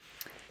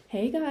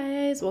Hey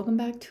guys, welcome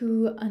back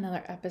to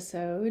another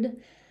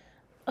episode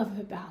of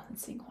the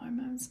Balancing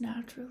Hormones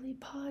Naturally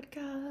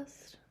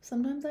podcast.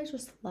 Sometimes I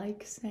just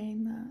like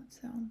saying that,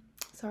 so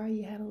sorry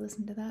you had to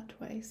listen to that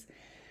twice.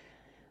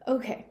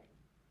 Okay,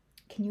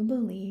 can you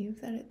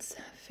believe that it's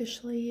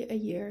officially a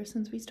year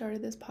since we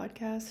started this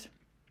podcast?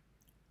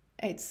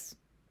 It's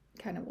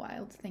kind of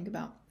wild to think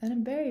about, and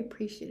I'm very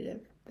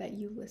appreciative that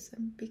you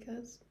listen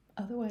because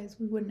otherwise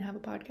we wouldn't have a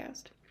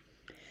podcast.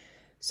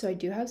 So I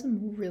do have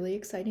some really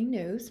exciting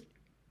news.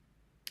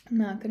 I'm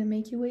not going to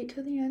make you wait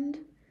till the end.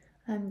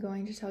 I'm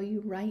going to tell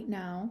you right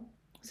now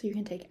so you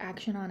can take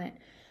action on it.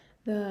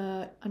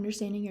 The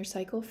Understanding Your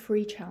Cycle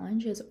free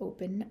challenge is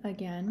open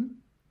again.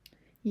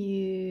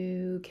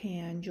 You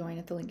can join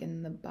at the link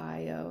in the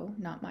bio,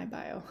 not my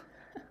bio,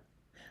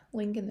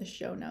 link in the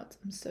show notes.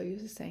 I'm so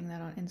used to saying that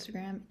on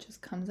Instagram, it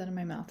just comes out of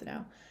my mouth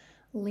now.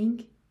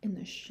 Link in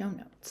the show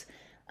notes.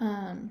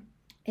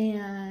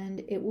 And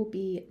it will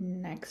be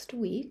next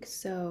week,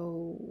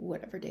 so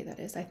whatever day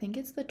that is. I think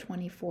it's the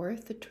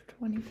 24th, the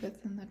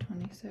 25th, and the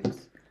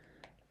 26th.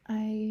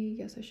 I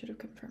guess I should have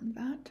confirmed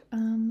that.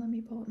 Let me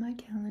pull up my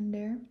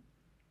calendar.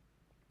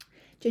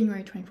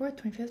 January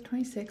 24th, 25th,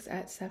 26th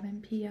at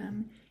 7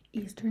 p.m.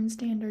 Eastern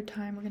Standard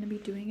Time. We're going to be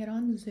doing it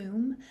on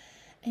Zoom,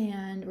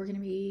 and we're going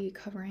to be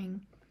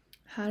covering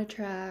how to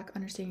track,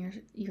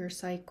 understand your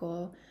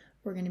cycle.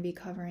 We're going to be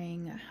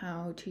covering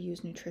how to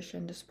use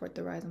nutrition to support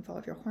the rise and fall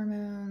of your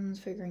hormones,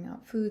 figuring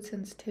out food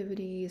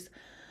sensitivities,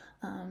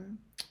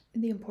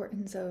 the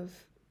importance of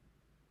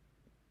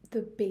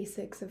the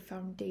basics of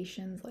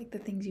foundations, like the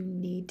things you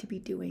need to be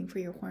doing for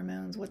your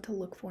hormones, what to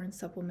look for in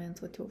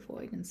supplements, what to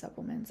avoid in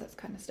supplements, that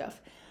kind of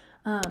stuff.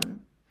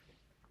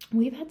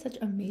 We've had such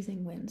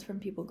amazing wins from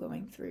people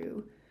going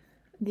through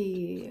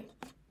the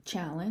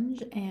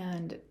challenge,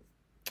 and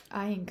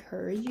I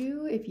encourage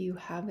you, if you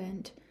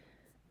haven't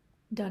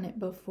done it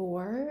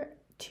before,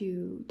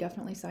 to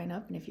definitely sign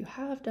up. And if you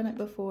have done it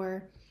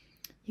before,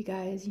 you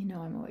guys,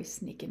 I'm always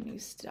sneaking new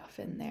stuff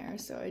in there,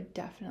 so I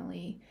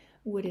definitely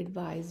would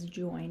advise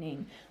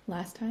joining.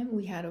 Last time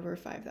we had over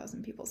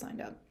 5,000 people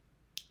signed up.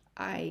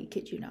 I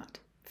kid you not,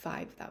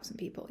 5,000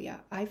 people. Yeah,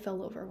 I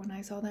fell over when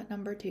I saw that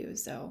number too,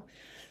 so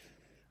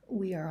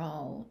we are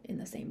all in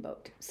the same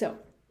boat. So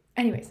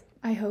anyways,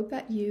 I hope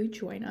that you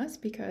join us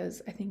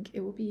because I think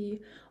it will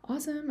be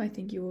awesome. I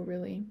think you will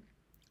really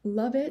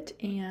love it,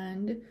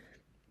 and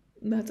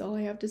that's all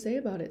I have to say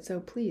about it. So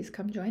please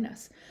come join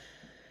us.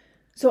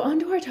 So on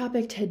to our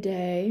topic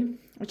today,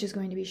 which is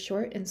going to be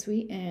short and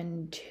sweet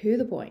and to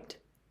the point,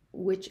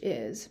 which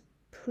is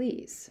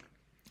please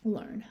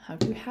learn how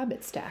to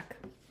habit stack.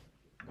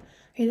 I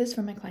hear this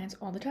from my clients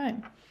all the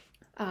time.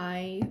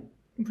 I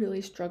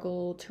really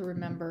struggle to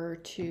remember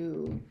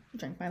to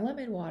drink my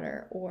lemon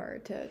water or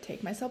to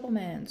take my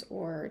supplements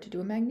or to do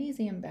a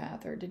magnesium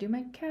bath or to do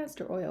my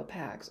castor oil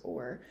packs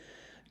or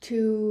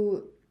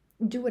to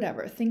do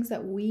whatever, things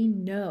that we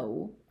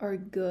know are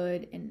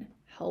good and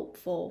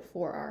helpful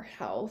for our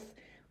health.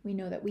 We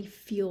know that we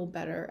feel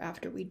better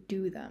after we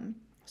do them.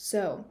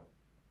 So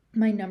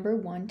my number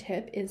one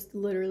tip is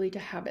literally to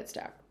habit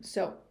stack.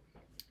 So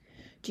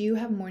do you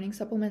have morning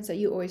supplements that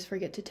you always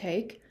forget to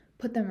take?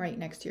 Put them right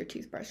next to your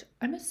toothbrush.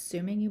 I'm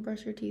assuming you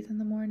brush your teeth in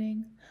the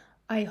morning.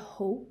 I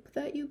hope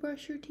that you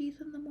brush your teeth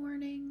in the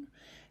morning.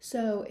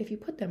 So if you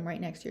put them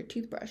right next to your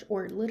toothbrush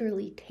or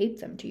literally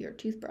tape them to your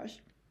toothbrush,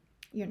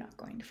 you're not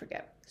going to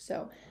forget.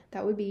 So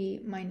that would be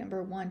my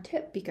number one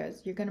tip,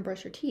 because you're going to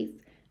brush your teeth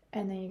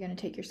and then you're going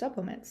to take your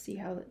supplements. See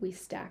how we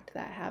stacked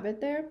that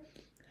habit there?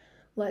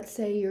 Let's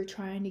say you're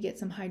trying to get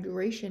some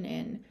hydration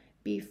in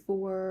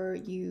before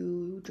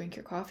you drink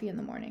your coffee in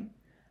the morning.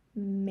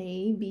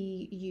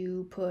 Maybe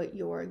you put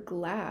your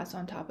glass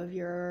on top of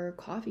your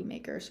coffee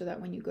maker so that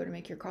when you go to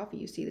make your coffee,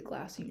 you see the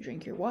glass and you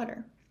drink your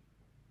water.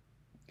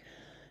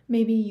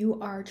 Maybe you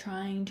are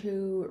trying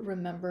to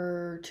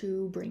remember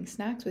to bring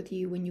snacks with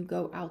you when you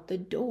go out the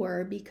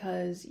door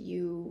because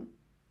you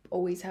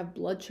always have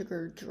blood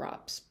sugar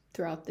drops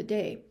throughout the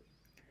day.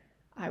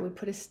 I would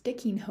put a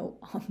sticky note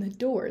on the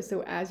door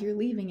so as you're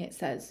leaving it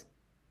says,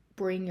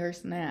 bring your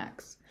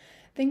snacks.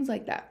 Things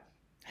like that.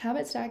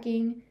 Habit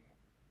stacking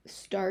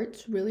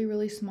starts really,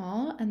 really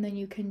small, and then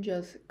you can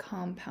just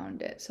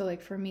compound it. So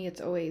like for me,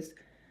 it's always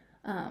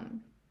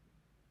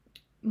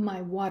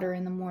my water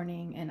in the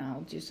morning, and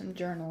I'll do some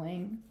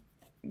journaling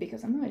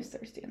because I'm always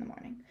thirsty in the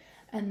morning.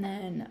 And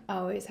then I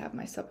always have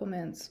my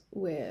supplements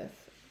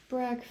with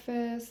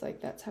breakfast. Like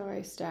that's how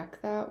I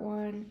stack that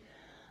one.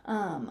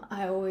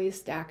 I always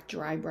stack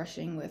dry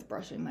brushing with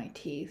brushing my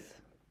teeth.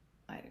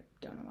 I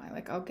don't know why.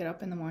 Like I'll get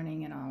up in the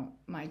morning and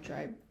my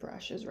dry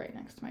brush is right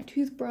next to my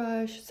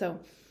toothbrush. So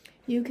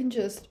you can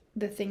just,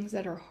 the things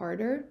that are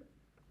harder,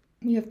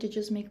 you have to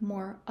just make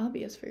more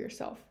obvious for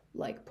yourself,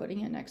 like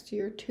putting it next to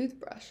your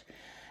toothbrush.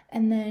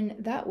 And then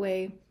that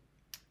way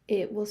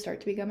it will start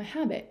to become a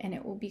habit and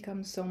it will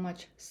become so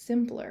much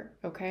simpler,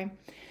 okay?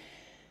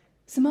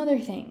 Some other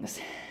things.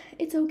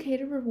 It's okay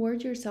to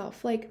reward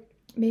yourself. Like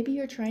maybe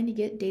you're trying to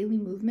get daily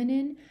movement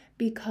in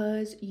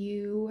because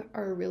you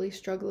are really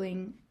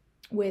struggling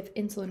with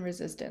insulin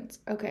resistance.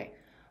 Okay,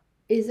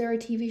 Is there a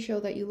TV show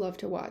that you love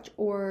to watch?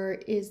 Or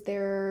is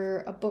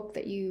there a book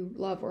that you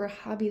love or a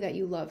hobby that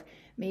you love?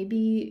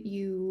 Maybe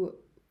you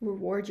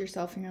reward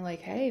yourself and you're like,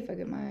 hey, if I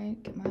get my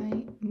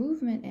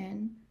movement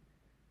in.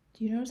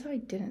 Do you notice how I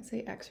didn't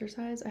say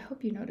exercise? I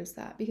hope you noticed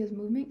that, because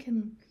movement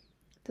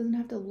doesn't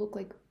have to look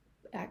like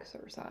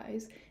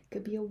exercise. It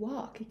could be a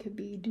walk, it could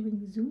be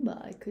doing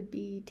Zumba, it could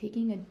be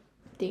taking a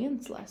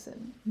dance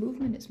lesson.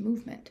 Movement is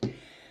movement.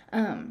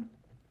 And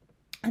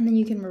then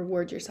you can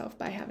reward yourself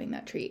by having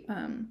that treat.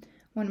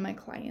 One of my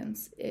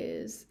clients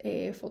is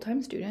a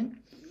full-time student,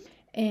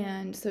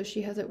 and so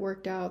she has it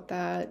worked out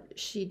that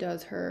she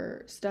does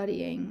her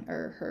studying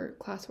or her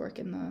classwork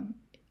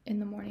in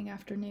the morning,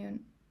 afternoon.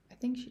 I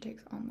think she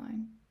takes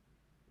online.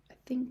 I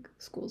think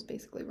school's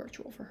basically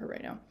virtual for her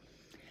right now.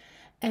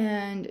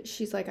 And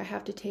she's like, I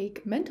have to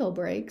take mental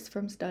breaks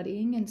from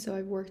studying, and so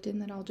I've worked in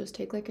that I'll just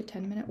take like a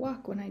 10-minute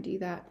walk when I do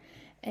that.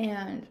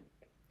 And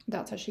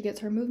that's how she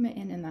gets her movement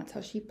in, and that's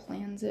how she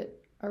plans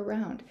it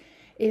around.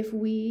 If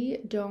we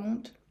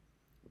don't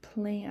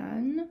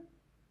plan,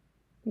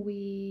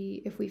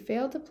 if we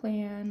fail to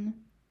plan,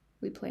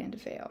 we plan to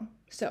fail.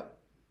 So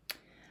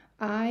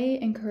I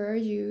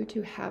encourage you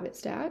to habit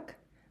stack.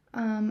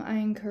 I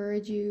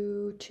encourage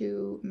you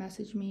to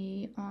message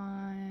me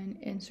on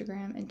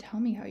Instagram and tell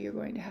me how you're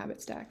going to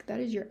habit stack. That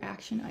is your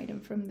action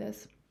item from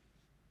this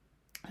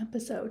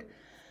episode.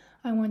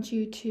 I want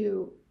you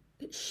to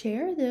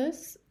share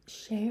this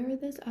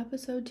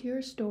episode to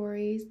your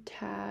stories,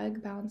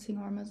 tag Balancing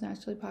Hormones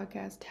Naturally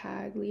Podcast,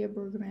 tag Leah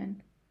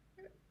Bergman.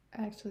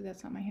 Actually,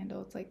 that's not my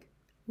handle. It's like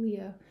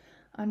Leah_BRUEG.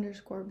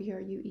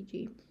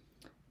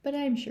 But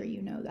I'm sure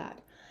you know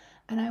that.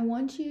 And I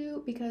want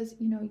you, because,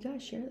 you gotta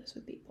share this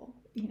with people.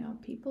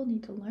 People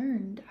need to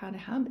learn how to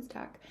habit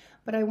stack.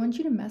 But I want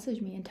you to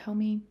message me and tell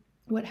me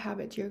what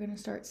habits you're going to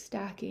start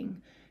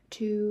stacking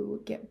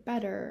to get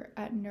better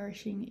at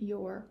nourishing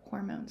your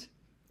hormones.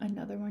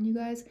 Another one, you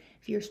guys,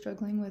 if you're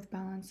struggling with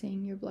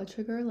balancing your blood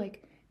sugar,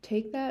 like,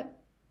 take that.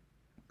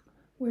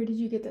 Where did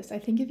you get this? I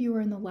think if you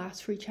were in the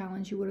last free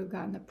challenge, you would have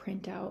gotten the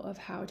printout of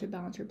how to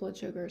balance your blood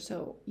sugar.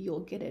 So you'll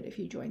get it if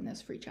you join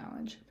this free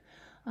challenge.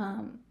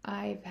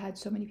 I've had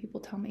so many people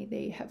tell me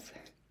they have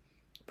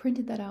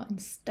printed that out and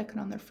stuck it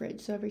on their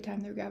fridge. So every time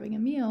they're grabbing a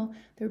meal,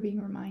 they're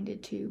being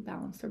reminded to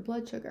balance their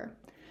blood sugar.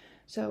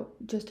 So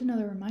just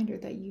another reminder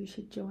that you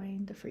should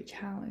join the free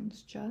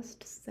challenge.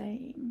 Just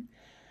saying.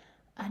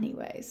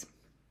 Anyways,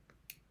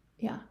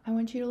 yeah, I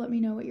want you to let me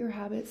know what your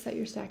habits that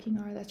you're stacking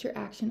are. That's your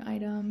action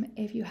item.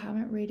 If you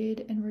haven't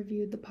rated and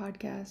reviewed the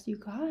podcast, you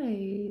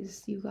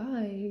guys,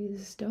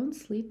 don't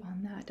sleep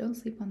on that. Don't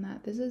sleep on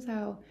that. This is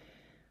how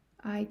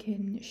I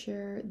can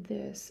share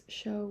this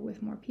show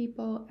with more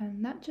people,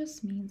 and that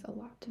just means a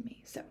lot to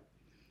me. So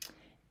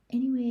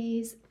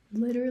anyways,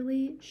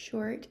 literally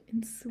short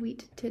and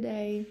sweet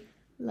today.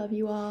 Love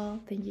you all.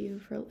 Thank you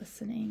for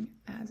listening,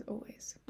 as always.